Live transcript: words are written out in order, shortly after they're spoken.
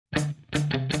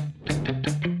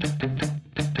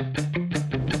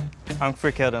I'm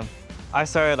Kfir Kedem. I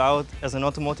started out as an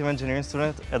automotive engineering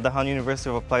student at the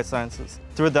University of Applied Sciences.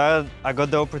 Through that, I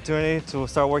got the opportunity to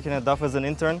start working at DAF as an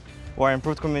intern, where I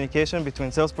improved communication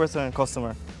between salesperson and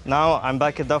customer. Now I'm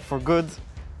back at DAF for good,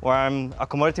 where I'm a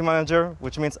commodity manager,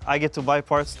 which means I get to buy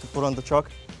parts to put on the truck,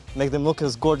 make them look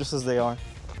as gorgeous as they are.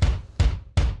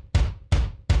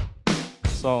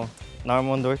 So now I'm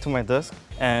on the way to my desk,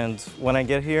 and when I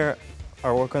get here,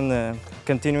 I work on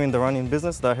continuing the running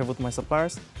business that I have with my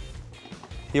suppliers.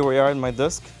 Here we are at my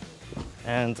desk,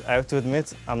 and I have to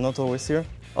admit, I'm not always here.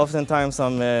 Oftentimes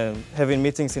I'm having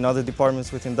meetings in other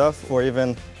departments within DAF, or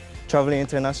even traveling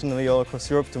internationally all across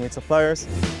Europe to meet suppliers.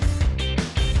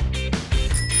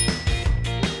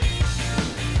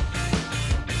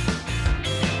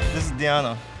 This is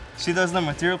Diana. She does the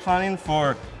material planning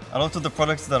for a lot of the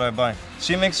products that I buy.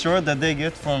 She makes sure that they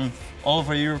get from all of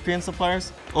our European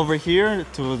suppliers over here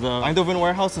to the Eindhoven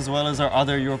warehouse, as well as our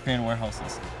other European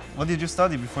warehouses. What did you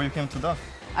study before you came to DAF?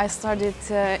 I studied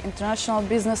international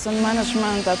business and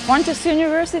management at Fontys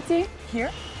University here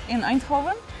in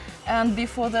Eindhoven. And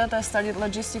before that, I studied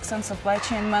logistics and supply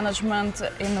chain management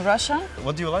in Russia.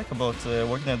 What do you like about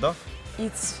working at DAF?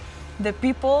 It's the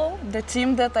people, the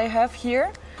team that I have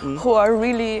here, who are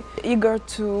really eager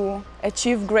to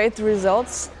achieve great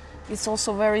results. It's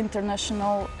also very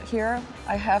international here.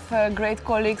 I have great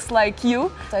colleagues like you.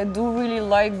 I do really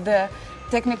like the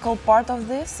technical part of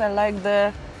this. I like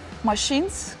the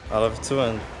machines. I love it too,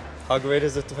 and how great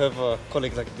is it to have a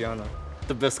colleague like Diana?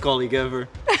 The best colleague ever.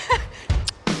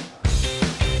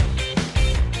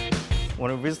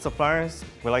 When we visit suppliers,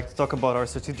 we like to talk about our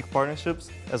strategic partnerships,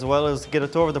 as well as get a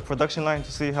tour of the production line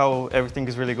to see how everything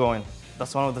is really going.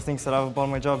 That's one of the things that I love about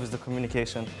my job, is the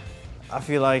communication. I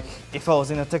feel like if I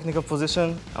was in a technical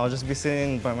position, I would just be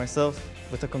sitting by myself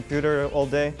with a computer all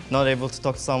day, not able to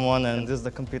talk to someone, and this is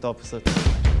the complete opposite.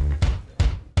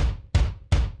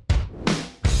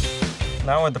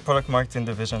 Now we're at the product marketing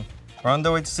division. We're on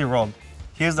the way to see Rob.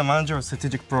 He is the manager of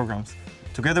strategic programs.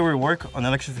 Together we work on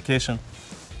electrification.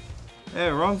 Hey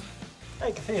Rob.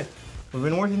 Hey Kfir. We've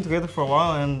been working together for a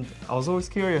while, and I was always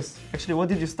curious. Actually, what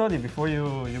did you study before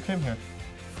you came here?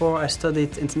 Before I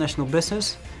studied international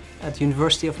business at the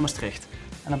University of Maastricht.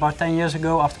 And about 10 years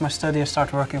ago, after my study, I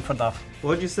started working for DAF.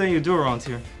 What do you say you do around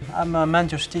here? I'm a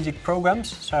manager of strategic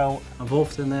programs, so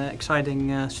involved in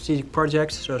exciting strategic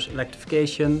projects, such as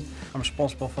electrification. I'm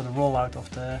responsible for the rollout of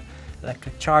the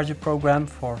electric charger program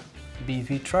for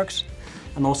BEV trucks,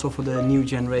 and also for the new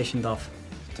generation DAF.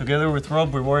 Together with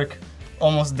Rob, we work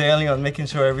almost daily on making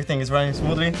sure everything is running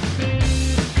smoothly.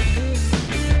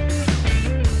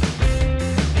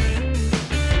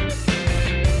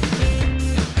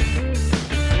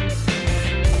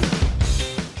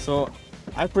 So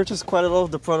I purchased quite a lot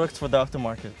of the products for the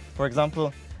aftermarket. For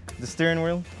example, the steering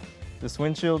wheel, this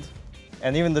windshield,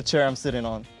 and even the chair I'm sitting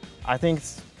on. I think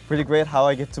it's pretty great how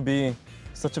I get to be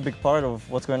such a big part of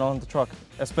what's going on in the truck,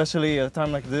 especially at a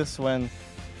time like this when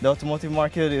the automotive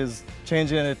market is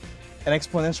changing at an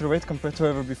exponential rate compared to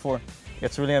ever before.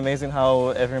 It's really amazing how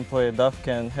every employee at DAF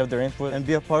can have their input and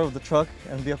be a part of the truck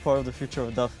and be a part of the future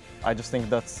of DAF. I just think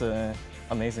that's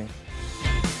amazing.